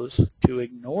chose to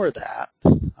ignore that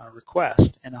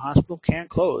request. And the hospital can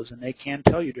close, and they can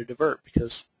tell you to divert,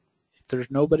 because if there's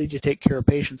nobody to take care of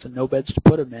patients and no beds to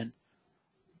put them in,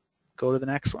 go to the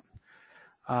next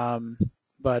one.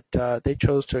 But they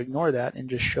chose to ignore that and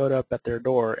just showed up at their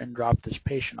door and dropped this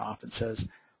patient off and says,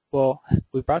 well,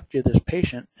 we brought you this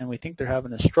patient and we think they're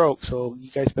having a stroke, so you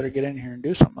guys better get in here and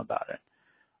do something about it.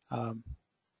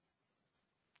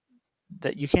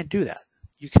 That you can't do that.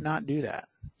 You cannot do that.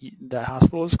 That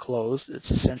hospital is closed. It's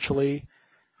essentially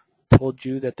told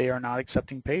you that they are not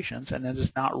accepting patients, and it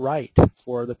is not right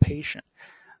for the patient.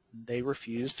 They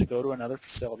refused to go to another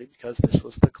facility because this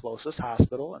was the closest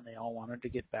hospital, and they all wanted to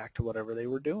get back to whatever they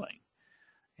were doing.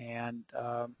 And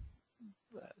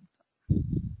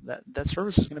that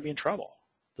service is going to be in trouble.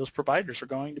 Those providers are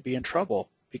going to be in trouble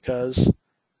because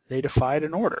they defied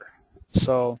an order.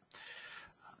 So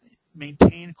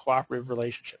maintain cooperative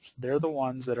relationships. They're the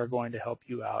ones that are going to help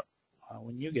you out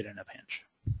when you get in a pinch.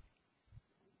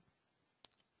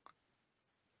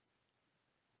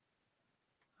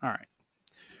 All right.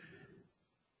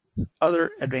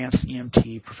 Other advanced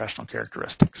EMT professional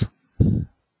characteristics. You're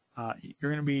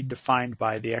going to be defined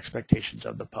by the expectations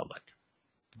of the public.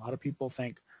 A lot of people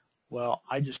think, well,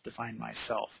 I just define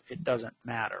myself. It doesn't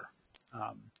matter.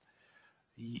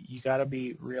 You got to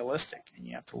be realistic, and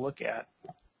you have to look at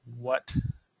what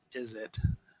is it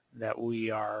that we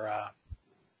are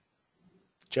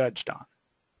judged on.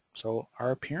 So our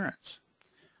appearance.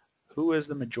 Who is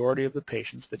the majority of the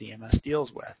patients that EMS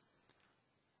deals with?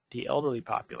 The elderly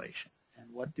population.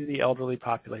 And what do the elderly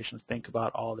populations think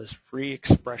about all this free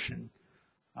expression?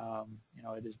 You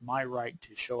know, it is my right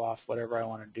to show off whatever I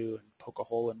want to do and poke a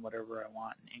hole in whatever I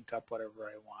want and ink up whatever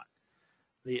I want.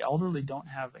 The elderly don't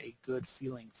have a good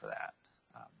feeling for that.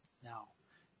 Now,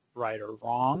 right or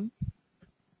wrong,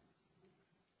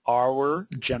 our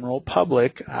general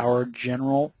public, our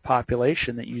general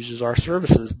population that uses our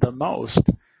services the most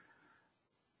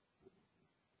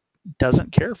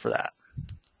doesn't care for that.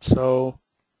 So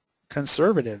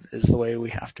conservative is the way we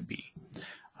have to be.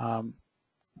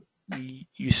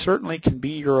 You certainly can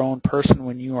be your own person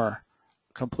when you are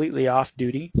completely off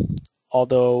duty,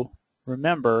 although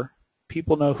remember,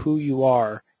 people know who you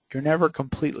are. You're never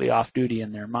completely off duty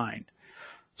in their mind.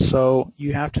 So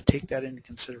you have to take that into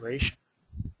consideration.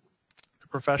 The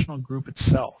professional group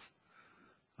itself,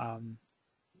 you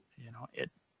know,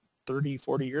 30,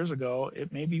 40 years ago,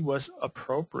 it maybe was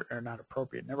appropriate, or not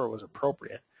appropriate, never was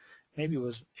appropriate, maybe it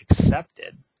was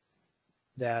accepted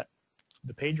that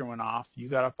the pager went off, you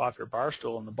got up off your bar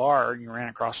stool in the bar, and you ran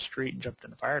across the street and jumped in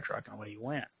the fire truck, and away you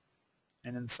went.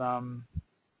 And in some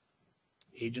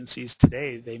agencies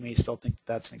today, they may still think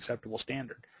that's an acceptable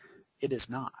standard. It is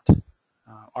not.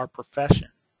 Our profession,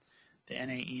 the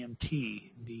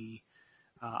NAEMT, the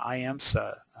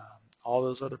AEMT, all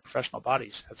those other professional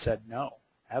bodies have said no,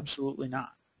 absolutely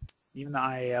not. Even the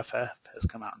IAFF has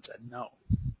come out and said no.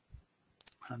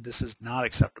 This is not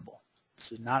acceptable.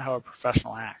 This is not how a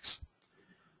professional acts.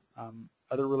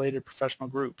 Other related professional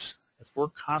groups, if we're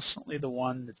constantly the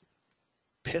one that's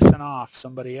pissing off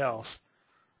somebody else,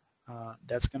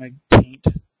 that's going to taint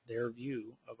their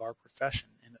view of our profession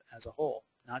as a whole,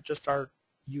 not just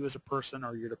you as a person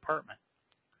or your department.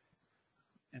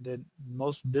 And the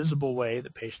most visible way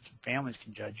that patients and families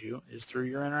can judge you is through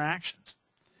your interactions.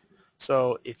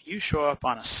 So if you show up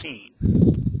on a scene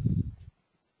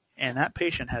and that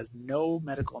patient has no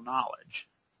medical knowledge,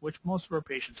 which most of our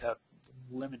patients have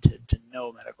limited to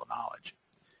no medical knowledge,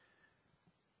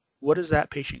 what is that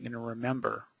patient going to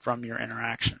remember from your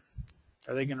interaction?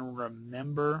 Are they going to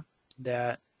remember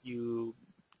that you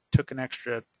took an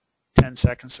extra 10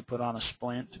 seconds to put on a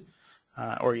splint,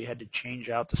 or you had to change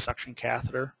out the suction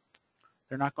catheter?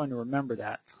 They're not going to remember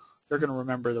that. They're going to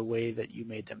remember the way that you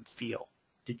made them feel.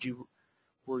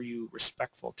 Were you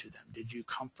respectful to them? Did you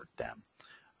comfort them?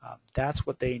 That's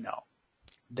what they know.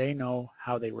 They know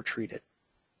how they were treated.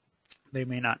 They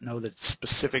may not know the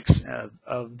specifics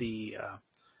of the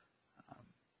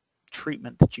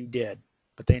treatment that you did,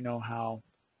 but they know how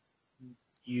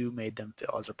you made them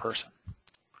feel as a person.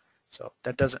 So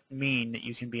that doesn't mean that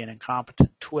you can be an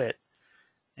incompetent twit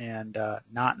and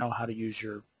not know how to use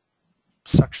your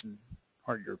suction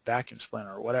or your vacuum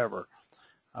splinter or whatever.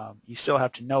 You still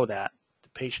have to know that. The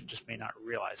patient just may not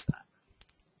realize that.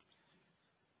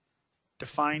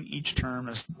 Define each term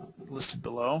as listed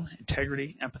below: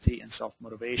 integrity, empathy, and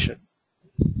self-motivation.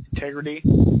 Integrity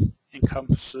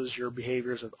encompasses your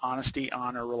behaviors of honesty,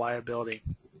 honor, reliability,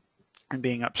 and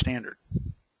being upstanding.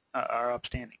 A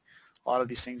lot of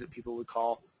these things that people would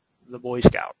call the Boy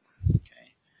Scout.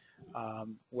 Okay,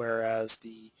 whereas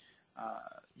the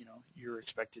you're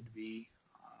expected to be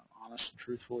honest and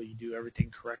truthful. You do everything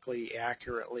correctly,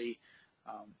 accurately,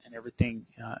 and everything.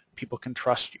 People can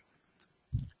trust you.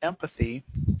 Empathy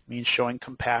means showing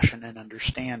compassion and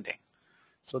understanding.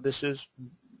 So this is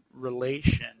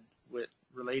relating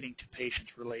to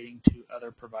patients, relating to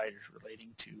other providers, relating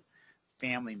to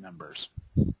family members.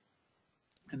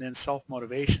 And then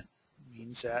self-motivation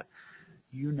means that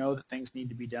you know that things need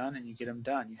to be done and you get them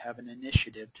done. You have an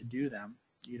initiative to do them.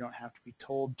 You don't have to be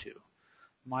told to.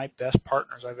 My best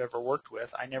partners I've ever worked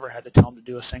with, I never had to tell them to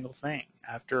do a single thing.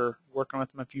 After working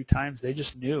with them a few times, they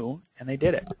just knew and they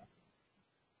did it.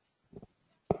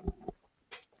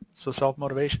 So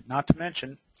self-motivation. Not to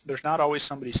mention, there's not always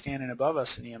somebody standing above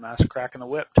us in EMS cracking the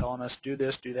whip telling us do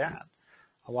this, do that.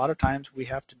 A lot of times we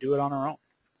have to do it on our own.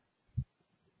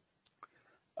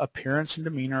 Appearance and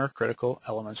demeanor are critical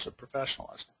elements of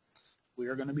professionalism. We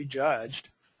are going to be judged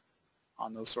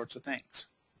on those sorts of things.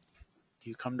 Do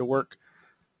you come to work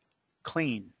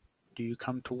clean? Do you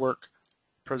come to work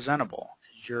presentable?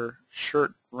 Is your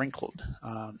shirt wrinkled?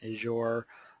 Is your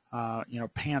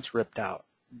pants ripped out?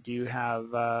 Do you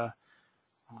have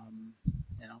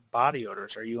body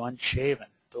odors? Are you unshaven?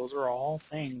 Those are all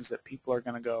things that people are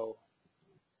going to go,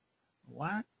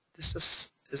 what? This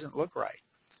just doesn't look right.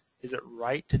 Is it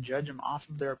right to judge them off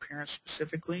of their appearance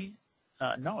specifically?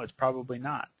 No, it's probably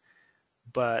not.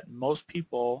 But most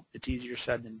people, it's easier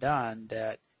said than done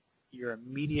that your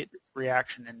immediate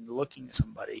reaction in looking at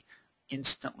somebody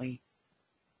instantly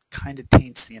kind of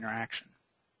taints the interaction.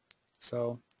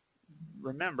 So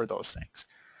remember those things.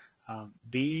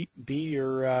 Be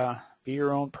your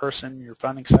own person, your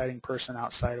fun, exciting person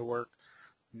outside of work.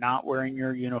 Not wearing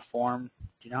your uniform.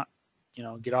 Do not,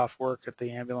 get off work at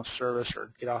the ambulance service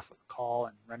or get off a call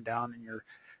and run down in your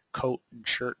coat and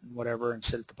shirt and whatever and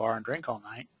sit at the bar and drink all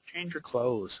night. Change your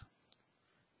clothes.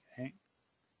 Okay?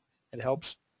 It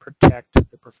helps protect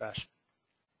the profession.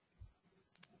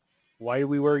 Why do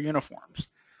we wear uniforms?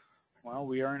 Well,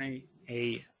 we are in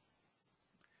a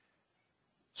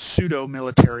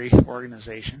pseudo-military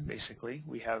organization, basically.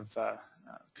 We have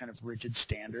kind of rigid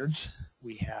standards.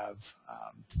 We have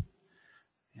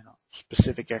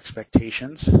specific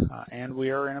expectations, and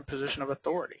we are in a position of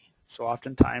authority. So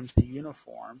oftentimes the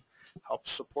uniform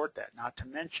helps support that. Not to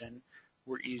mention,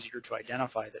 we're easier to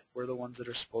identify that we're the ones that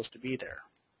are supposed to be there.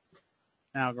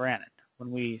 Now, granted,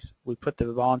 when we put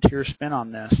the volunteer spin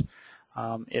on this,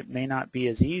 it may not be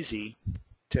as easy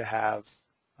to have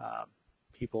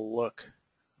people look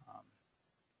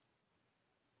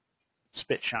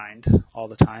spit-shined all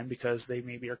the time because they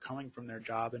maybe are coming from their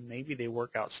job and maybe they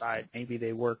work outside, maybe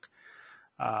they work,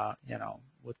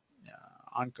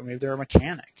 maybe they're a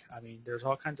mechanic. I mean, there's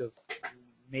all kinds of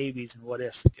maybes and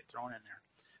what-ifs that get thrown in there.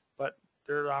 But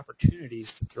there are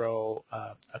opportunities to throw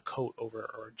a coat over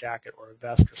or a jacket or a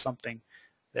vest or something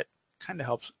that kind of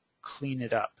helps clean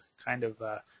it up, kind of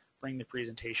bring the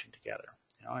presentation together.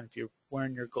 And if you're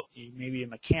wearing you may be a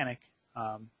mechanic,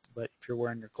 but if you're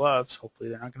wearing your gloves, hopefully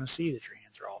they're not going to see that your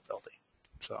hands are all filthy.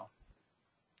 So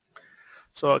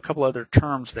a couple other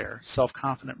terms there: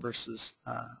 self-confident versus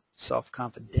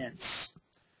self-confidence.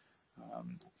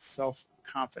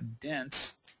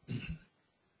 Self-confidence,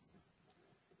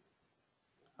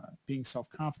 being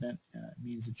self-confident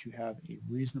means that you have a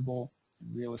reasonable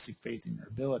and realistic faith in your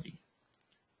ability,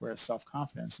 whereas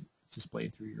self-confidence is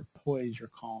displayed through your poise, your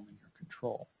calm, and your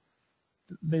control.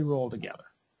 They roll together.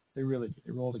 They really do.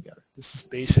 They roll together. This is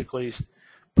basically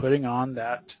putting on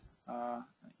that,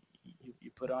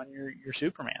 you put on your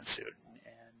Superman suit,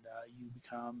 and you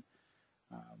become,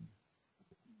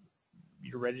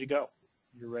 you're ready to go.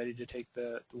 You're ready to take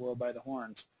the world by the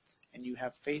horns, and you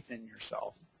have faith in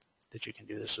yourself that you can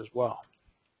do this as well.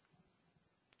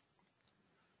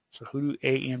 So who do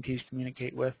AEMTs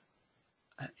communicate with?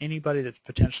 Anybody that's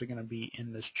potentially going to be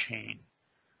in this chain.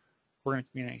 We're going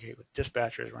to communicate with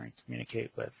dispatchers. We're going to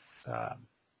communicate with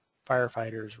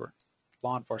firefighters,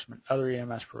 law enforcement, other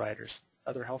EMS providers,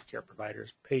 other healthcare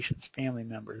providers, patients, family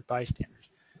members, bystanders.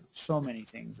 So many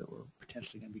things that we're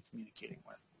potentially going to be communicating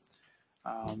with.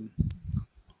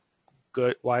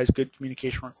 Why is good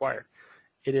communication required?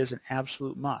 It is an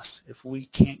absolute must. If we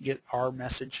can't get our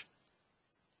message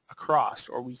across,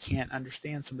 or we can't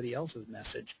understand somebody else's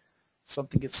message,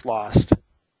 something gets lost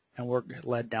and we're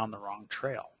led down the wrong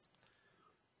trail.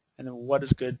 And then what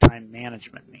does good time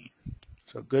management mean?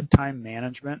 So good time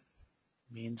management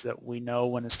means that we know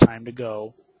when it's time to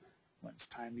go, when it's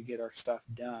time to get our stuff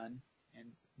done and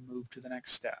move to the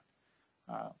next step.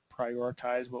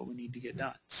 Prioritize what we need to get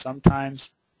done. Sometimes,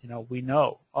 we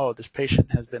know, oh, this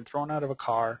patient has been thrown out of a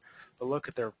car, but look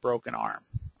at their broken arm.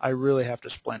 I really have to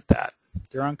splint that.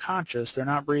 They're unconscious, they're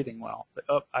not breathing well,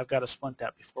 but I've got to splint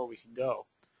that before we can go.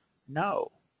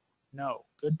 No.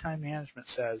 Good time management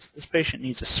says this patient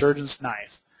needs a surgeon's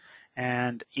knife,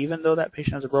 and even though that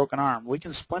patient has a broken arm, we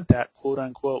can splint that, quote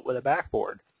unquote, with a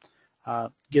backboard.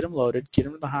 Get them loaded, get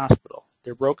them to the hospital.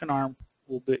 Their broken arm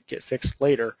will get fixed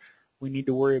later. We need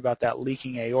to worry about that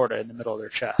leaking aorta in the middle of their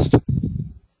chest.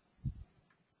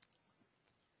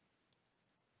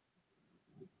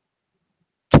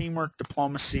 Teamwork,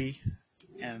 diplomacy,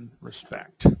 and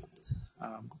respect.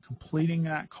 Completing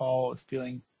that call with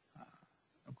feeling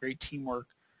of great teamwork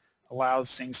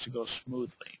allows things to go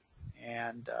smoothly.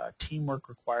 And teamwork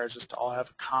requires us to all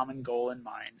have a common goal in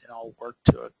mind and all work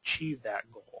to achieve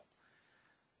that goal.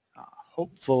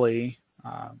 Hopefully,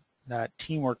 that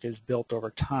teamwork is built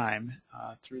over time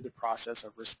through the process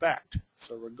of respect.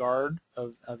 So regard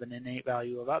of an innate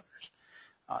value of others.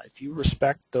 If you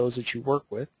respect those that you work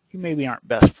with, you maybe aren't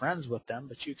best friends with them,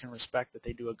 but you can respect that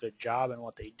they do a good job, and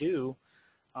what they do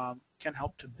can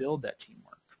help to build that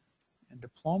teamwork. And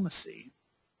diplomacy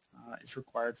is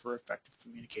required for effective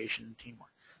communication and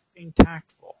teamwork. Being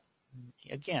tactful.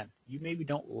 Again, you maybe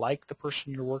don't like the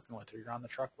person you're working with or you're on the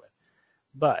truck with,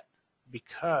 but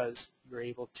because you're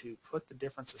able to put the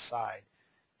difference aside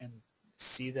and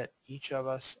see that each of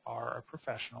us are a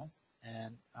professional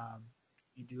and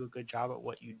you do a good job at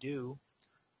what you do,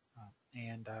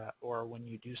 or when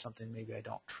you do something maybe I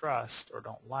don't trust or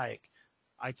don't like,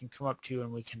 I can come up to you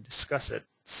and we can discuss it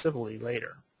civilly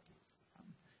later.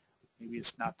 Maybe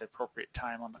it's not the appropriate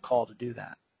time on the call to do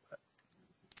that. But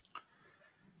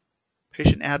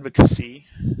patient advocacy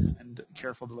and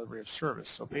careful delivery of service.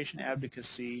 So patient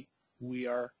advocacy, we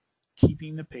are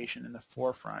keeping the patient in the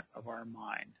forefront of our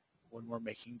mind when we're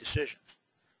making decisions.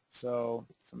 So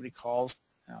somebody calls,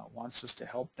 wants us to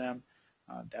help them,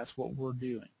 that's what we're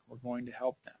doing. We're going to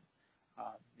help them.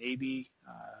 Maybe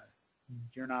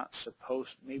you're not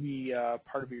supposed, maybe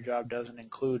part of your job doesn't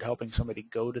include helping somebody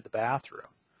go to the bathroom,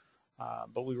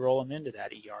 but we roll them into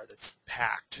that ER that's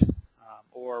packed,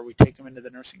 or we take them into the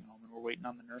nursing home and we're waiting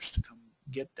on the nurse to come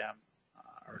get them,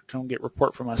 or come get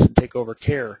report from us and take over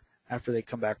care after they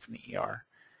come back from the ER.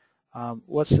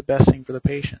 What's the best thing for the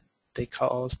patient? They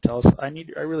call us, tell us, I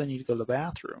really need to go to the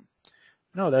bathroom.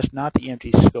 No, that's not the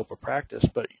EMT scope of practice,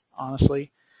 but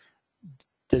honestly,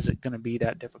 is it going to be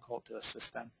that difficult to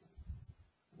assist them?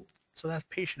 So that's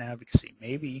patient advocacy.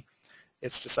 Maybe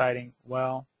it's deciding,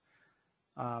 well,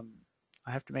 I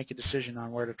have to make a decision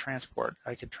on where to transport.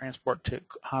 I could transport to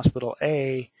hospital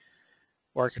A,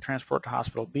 or I could transport to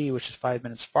hospital B, which is 5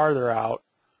 minutes farther out.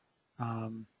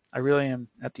 I really am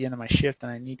at the end of my shift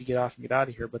and I need to get off and get out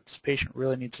of here, but this patient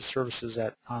really needs the services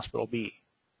at hospital B.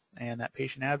 And that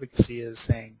patient advocacy is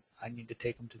saying, I need to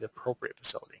take them to the appropriate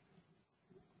facility.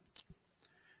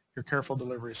 Your careful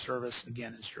delivery service,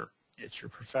 again, it's your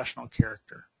professional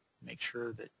character. Make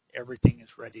sure that everything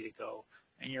is ready to go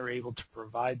and you're able to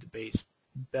provide the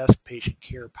best patient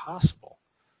care possible.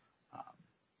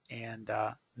 And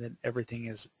then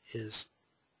everything is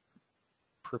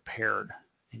prepared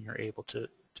and you're able to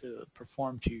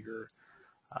perform to your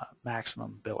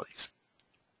maximum abilities.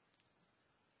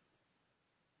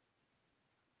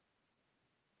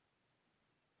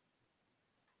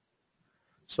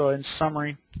 So in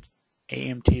summary,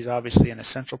 AEMT is obviously an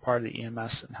essential part of the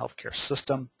EMS and healthcare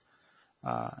system,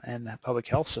 and the public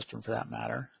health system for that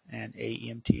matter, and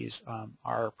AEMTs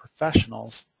are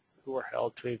professionals who are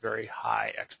held to a very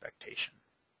high expectation.